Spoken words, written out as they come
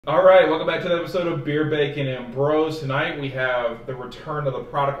All right, welcome back to the episode of Beer, Bacon, and Bros. Tonight we have the return of the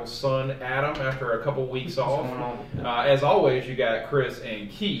prodigal son, Adam, after a couple weeks off. As always, you got Chris and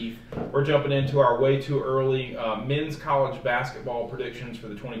Keith. We're jumping into our way too early men's college basketball predictions for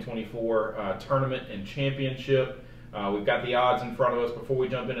the 2024 tournament and championship. We've got the odds in front of us. Before we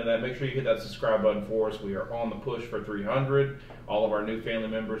jump into that, make sure you hit that subscribe button for us. We are on the push for 300. All of our new family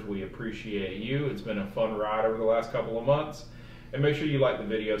members, we appreciate you. It's been a fun ride over the last couple of months. And make sure you like the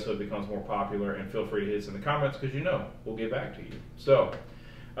video so it becomes more popular, and feel free to hit us in the comments because we'll get back to you. So,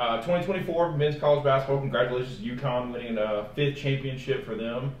 2024 men's college basketball, congratulations UConn winning a 5th championship for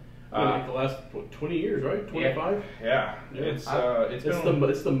them. Like the last 20 years, right? 25? Yeah. It's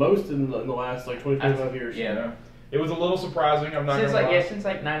the most in the last like 25 years. Yeah. It was a little surprising. I'm not gonna lie. Since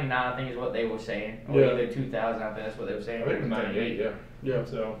like 99, I think is what they were saying. Or either 2000, I think that's what they were saying. I think it was 98, yeah.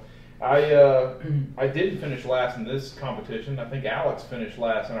 So I didn't finish last in this competition. I think Alex finished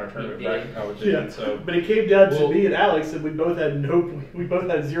last in our tournament back in competition. Yeah. So, but it came down to me and Alex, and we both had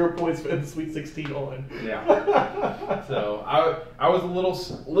 0 points in the Sweet 16 on. Yeah. So I was a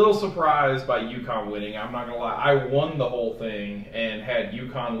little surprised by UConn winning. I'm not gonna lie. I won the whole thing and had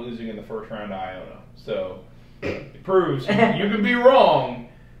UConn losing in the first round to Iona. So it proves you can be wrong,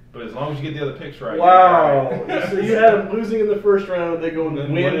 but as long as you get the other picks right. Wow. Right. So you had them losing in the first round, they go and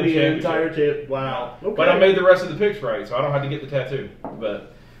Then win win the the entire tip. Wow. Okay. But I made the rest of the picks right, so I don't have to get the tattoo.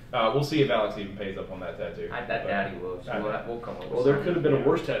 But we'll see if Alex even pays up on that tattoo. I doubt he will. So we'll come up with Well, there something. could have been a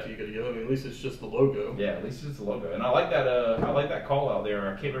worse tattoo you could have given. I mean, at least it's just the logo. Yeah, at least it's the logo, and I like that. I like that call out there.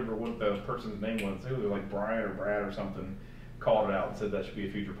 I can't remember what the person's name was. It was like Brian or Brad or something. Called it out and said that should be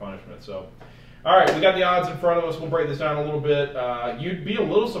a future punishment. So, all right, we got the odds in front of us. We'll break this down a little bit. You'd be a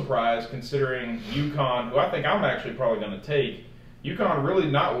little surprised considering UConn, who I think I'm actually probably going to take. UConn really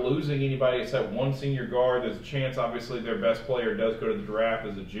not losing anybody except one senior guard. There's a chance, obviously, their best player does go to the draft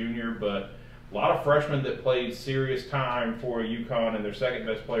as a junior, but a lot of freshmen that played serious time for UConn, and their second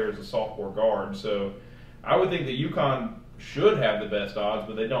best player is a sophomore guard. So I would think that UConn should have the best odds,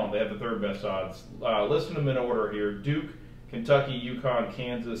 but they don't. They have the third best odds. Listing them in order here: Duke, Kentucky, UConn,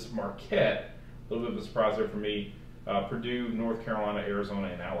 Kansas, Marquette. A little bit of a surprise there for me. Purdue, North Carolina, Arizona,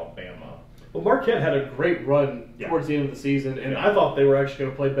 and Alabama. Well, Marquette had a great run towards the end of the season, and I thought they were actually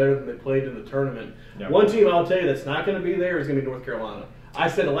going to play better than they played in the tournament. Yeah. One team I'll tell you that's not going to be there is going to be North Carolina. I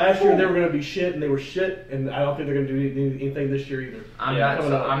said last year they were going to be shit, and they were shit, and I don't think they're going to do anything this year either.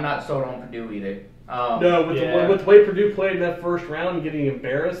 I'm not sold on Purdue either. No, with the way Purdue played in that first round and getting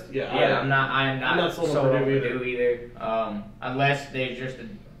embarrassed, I'm not sold on Purdue either. Unless there's just a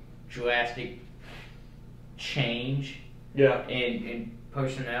drastic change in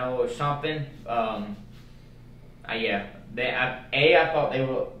personnel or something. I thought they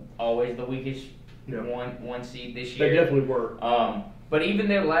were always the weakest one seed this year. They definitely were. But even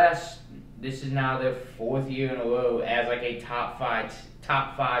this is now their 4th year in a row as like a top five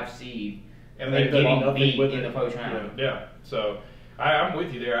seed, and they're getting beat in the first round. Yeah. So I'm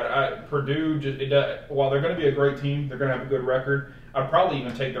with you there. Purdue while they're going to be a great team, they're going to have a good record. I'd probably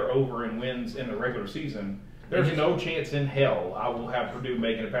even take their over in wins in the regular season. There's no chance in hell I will have Purdue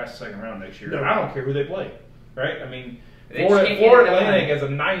making it past the second round next year. No. I don't care who they play, right? I mean, Florida Atlantic as a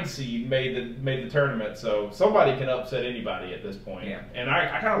 9 seed made the tournament, so somebody can upset anybody at this point. Yeah. And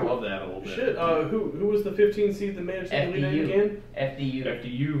I kind of love that a little bit. Shit, who was the 15 seed that managed to lead again?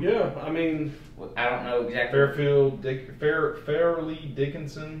 FDU. Yeah, I mean, I don't know exactly. Fairleigh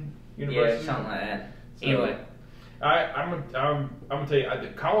Dickinson University. Yeah, something like that. So, anyway, I'm gonna tell you,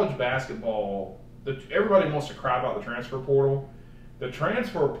 college basketball. Everybody wants to cry about the transfer portal. The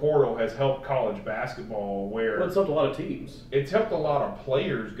transfer portal has helped college basketball it's helped a lot of teams. It's helped a lot of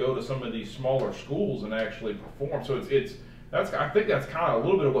players go to some of these smaller schools and actually perform. So I think that's kind of a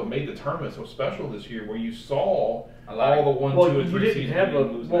little bit of what made the tournament so special this year, where you saw all the 1, 2, and 3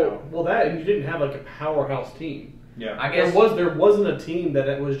 seasons and you didn't have like a powerhouse team. Yeah, I guess there wasn't a team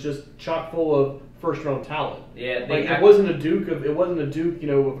that was just chock full of first round talent. Yeah, it wasn't a Duke, of a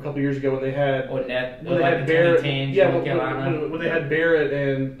couple years ago when they had Barrett. When they had Barrett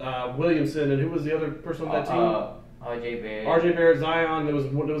and Williamson, and who was the other person on that team? RJ Barrett. RJ Barrett, Zion. There was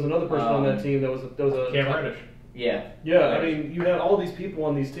another person on that team that was a Cam Reddish. Yeah. I mean, you had all these people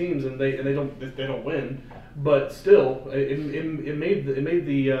on these teams, and they don't win, but still, it made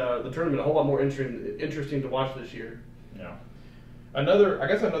the tournament a whole lot more interesting to watch this year. Yeah. Another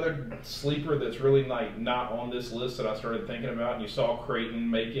sleeper that's really not on this list that I started thinking about, and you saw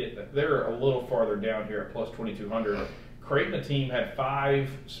Creighton make it. They're a little farther down here at plus 2,200. Creighton, a team, had 5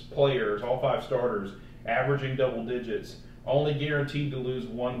 players, all 5 starters, averaging double digits only guaranteed to lose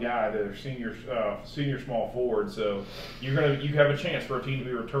one guy, their senior small forward. So you have a chance for a team to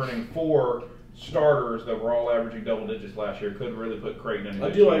be returning 4 starters that were all averaging double digits last year. Could really put Creighton in. I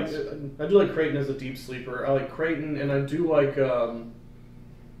do like Creighton as a deep sleeper. I like Creighton, and I do like.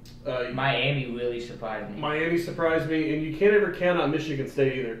 Miami really surprised me. Miami surprised me, and you can't ever count out Michigan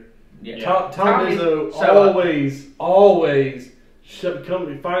State either. Yeah. Tom Izzo always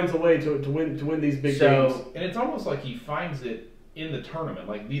finds a way to win these big games. And it's almost like he finds it in the tournament.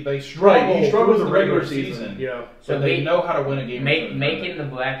 Like they struggle. Right, he struggles the regular season. Yeah. So they know how to win a game. Making the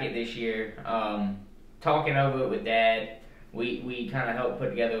bracket this year, talking over it with Dad, we kind of helped put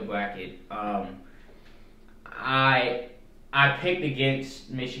together a bracket. I picked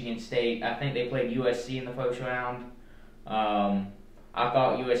against Michigan State. I think they played USC in the first round. I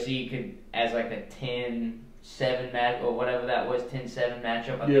thought USC could, as like a 10-7 match or whatever that was, 10-7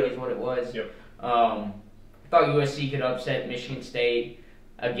 matchup, I think is what it was. Yep. I thought USC could upset Michigan State.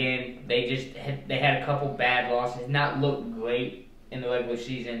 Again, they had a couple bad losses, not looked great in the regular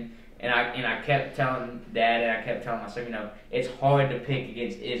season. And I kept telling Dad and I kept telling myself, it's hard to pick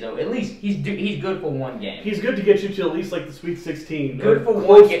against Izzo. At least he's good for one game. He's good to get you to at least like the Sweet 16. Good for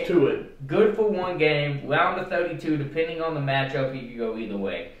one game. To it. Good for one game. Round of 32, depending on the matchup, he could go either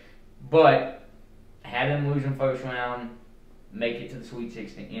way. But have him lose in first round, make it to the Sweet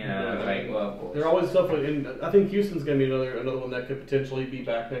 16. Well, of course. They're always tough. And I think Houston's going to be another one that could potentially be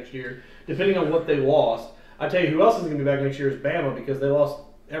back next year, depending on what they lost. I tell you, who else is going to be back next year is Bama because they lost.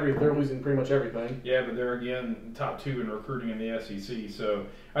 They're losing pretty much everything. Yeah, but they're again top 2 in recruiting in the SEC. So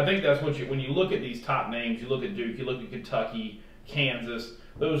I think that's what when you look at these top names, you look at Duke, you look at Kentucky, Kansas.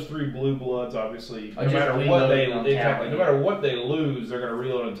 Those 3 blue bloods, obviously, no matter what they lose, they're going to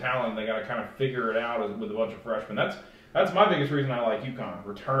reload in talent. They got to kind of figure it out with a bunch of freshmen. That's my biggest reason I like UConn,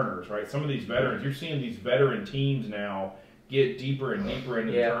 returners. Right, some of these veterans, you're seeing these veteran teams now get deeper and deeper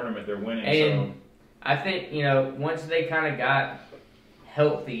into the tournament. They're winning. And I think once they kind of got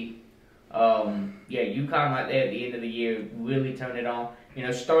healthy, UConn right there at the end of the year really turned it on.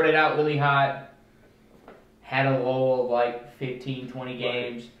 Started out really hot, had a lull of like 15, 20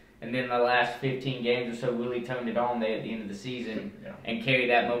 games, and then the last 15 games or so really turned it on there at the end of the season and carried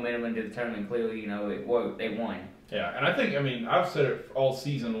that momentum into the tournament. Clearly, it worked. They won. Yeah, and I think, I've said it all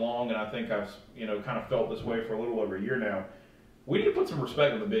season long, and I think I've, kind of felt this way for a little over a year now. We need to put some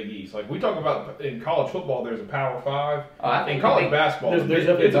respect on the Big East. Like we talk about in college football, there's a Power 5. I think in college basketball,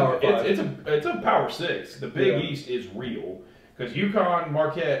 it's a Power 6. The Big East is real because UConn,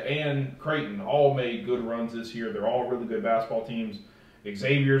 Marquette, and Creighton all made good runs this year. They're all really good basketball teams.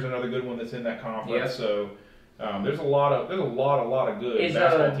 Xavier's another good one that's in that conference. Yep. So there's a lot of good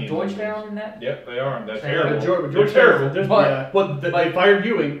basketball teams. Is Georgetown in that? Yep, they are. That's terrible. They're terrible. But they fired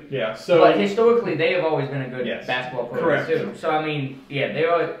Ewing. Yeah. But historically, they have always been a good basketball program too. So they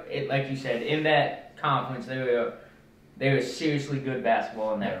are, like you said, in that conference, they were seriously good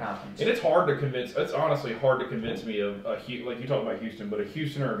basketball in that conference. And it's hard to convince. It's honestly hard to convince me of like you talk about Houston, but a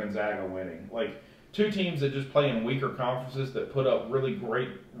Houston or a Gonzaga winning. Like 2 teams that just play in weaker conferences that put up really great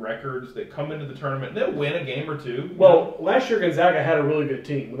records that come into the tournament. They'll win a game or 2. Well, last year Gonzaga had a really good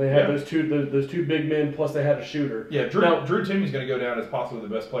team. They had those two big men, plus they had a shooter. Yeah, Drew Timme's going to go down as possibly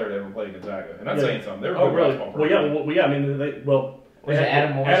the best player to ever play Gonzaga, and that's saying something. They're a good basketball program. Was it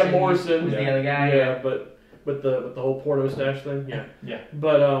Adam Morrison? Adam Morrison was the other guy. Yeah, but with the whole Porto stash thing. Yeah.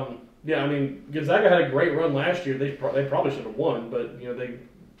 But Gonzaga had a great run last year. They probably should have won, but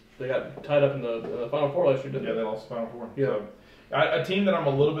they got tied up in the Final Four last year, didn't they? Yeah, they lost the Final Four. Yeah. So, a team that I'm a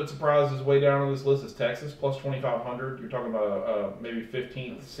little bit surprised is way down on this list is Texas, plus 2,500. You're talking about maybe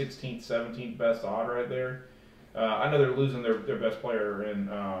 15th, 16th, 17th best odd right there. I know they're losing their best player in,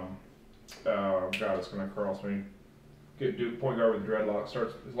 God, it's going to cross me. Duke point guard with the dreadlocks.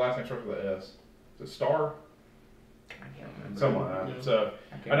 His last name starts with an S. Is it Star? I can't remember. Something like that. So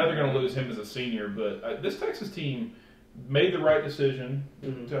I know they're going to lose him as a senior, but this Texas team made the right decision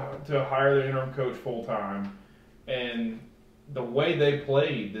to hire their interim coach full time, and the way they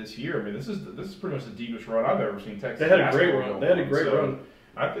played this year, this is pretty much the deepest run I've ever seen Texas. They had a great run. Run.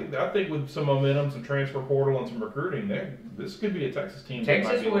 I think with some momentum, some transfer portal, and some recruiting, this could be a Texas team that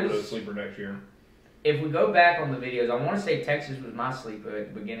might be a little bit of a sleeper next year. If we go back on the videos, I want to say Texas was my sleeper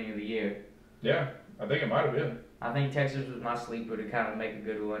at the beginning of the year. Yeah, I think it might have been. I think Texas was my sleeper to kind of make a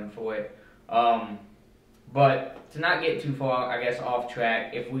good run for it. But to not get too far, I guess, off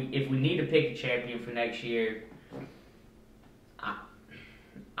track, if we need to pick a champion for next year,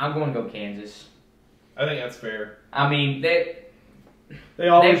 I'm going to go Kansas. I think that's fair. They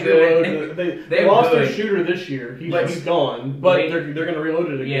always reload. They lost their shooter this year. He's gone, but they're going to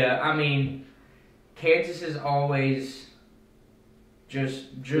reload it again. Yeah, Kansas is always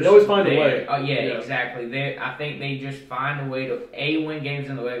They always find a way. Yeah, exactly. I think they just find a way to win games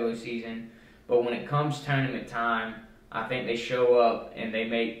in the regular season, but when it comes tournament time, I think they show up and they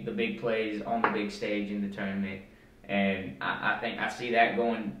make the big plays on the big stage in the tournament, and I think I see that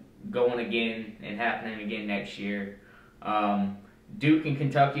going again and happening again next year. Duke and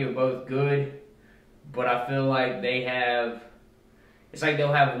Kentucky are both good, but I feel like it's like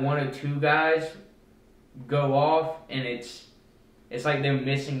they'll have one or two guys go off, and it's like they're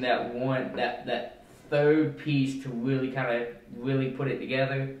missing that third piece to really put it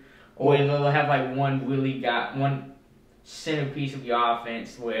together. Or they'll have like one centerpiece of your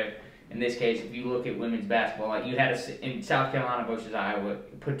offense where, in this case, if you look at women's basketball, like you had in South Carolina versus Iowa,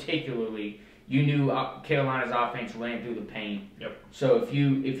 particularly, you knew Carolina's offense ran through the paint. Yep. So if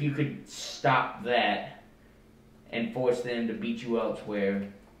you could stop that and force them to beat you elsewhere,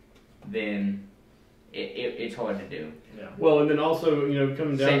 then it's hard to do. Yeah. Well, and then also,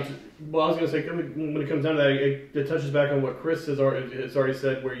 coming down to, I was going to say, when it comes down to that, it touches back on what Chris has already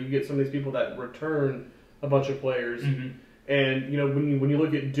said, where you get some of these people that return a bunch of players. Mm-hmm. And, when you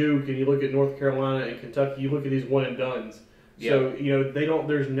look at Duke and you look at North Carolina and Kentucky, you look at these one and dones. So,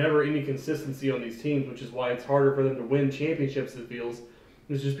 there's never any consistency on these teams, which is why it's harder for them to win championships, it feels.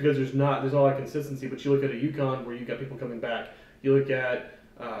 It's just because there's not that consistency. But you look at a UConn where you got people coming back. You look at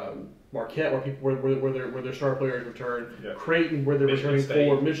Marquette where their star players return. Yeah. Creighton where they're returning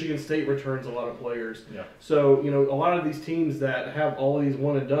forward. Michigan State returns a lot of players. Yeah. So, a lot of these teams that have all of these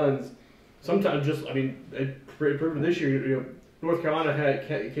one and dones, sometimes it proved this year, North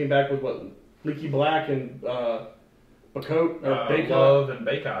Carolina came back with Leaky Black and Baycott. Love and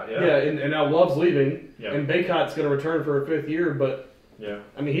Baycott, yeah. Yeah, and now Love's leaving, yep. And Baycott's going to return for a fifth year, but yeah,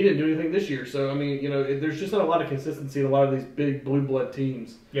 he didn't do anything this year. So, there's just not a lot of consistency in a lot of these big blue blood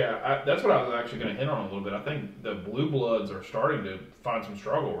teams. Yeah, that's what I was actually going to hit on a little bit. I think the blue bloods are starting to find some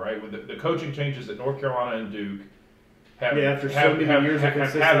struggle, right? With the coaching changes at North Carolina and Duke have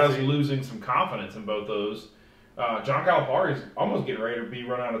had us losing some confidence in both those. John Calipari's almost getting ready to be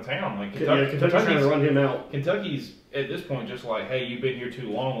run out of town. Like Kentucky's trying to run him out. Kentucky's at this point just like, hey, you've been here too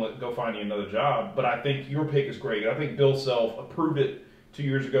long. Go find you another job. But I think your pick is great. I think Bill Self approved it 2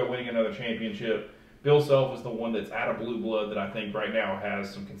 years ago, winning another championship. Bill Self is the one that's out of blue blood that I think right now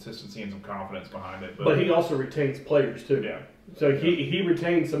has some consistency and some confidence behind it. But he also retains players too. Yeah. So he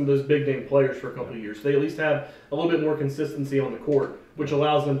retains some of those big name players for a couple of years. They at least have a little bit more consistency on the court, which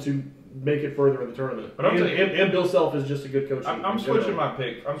allows them to make it further in the tournament. But and Bill Self is just a good coach. I'm switching my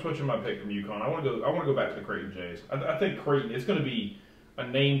pick. I'm switching my pick from UConn. I want to go back to the Creighton Jays. I think Creighton is going to be a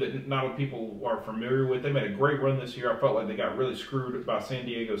name that not a lot of people are familiar with. They made a great run this year. I felt like they got really screwed by San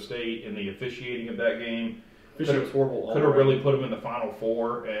Diego State in the officiating of that game. Officiating was horrible. Could have really put them in the Final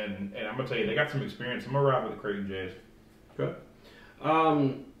Four. And I'm going to tell you, they got some experience. I'm going to ride with the Creighton Jays. Okay.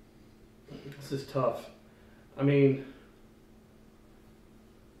 This is tough. I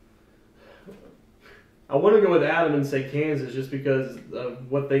want to go with Adam and say Kansas just because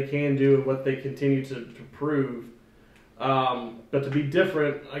of what they can do and what they continue to prove. But to be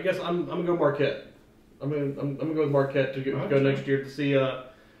different, I guess I'm gonna go Marquette. I'm gonna go with Marquette to go next year to see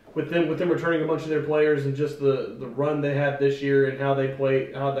with them returning a bunch of their players and just the run they had this year and how they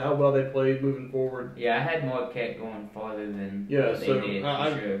played, how well they played moving forward. Yeah, I had Marquette going farther than what they did. I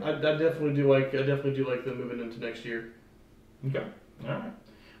definitely do like them moving into next year. Okay, all right.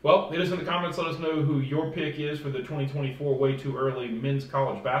 Well, hit us in the comments. Let us know who your pick is for the 2024 Way Too Early Men's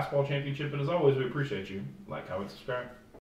College Basketball Championship. And as always, we appreciate you. Like, comment, subscribe.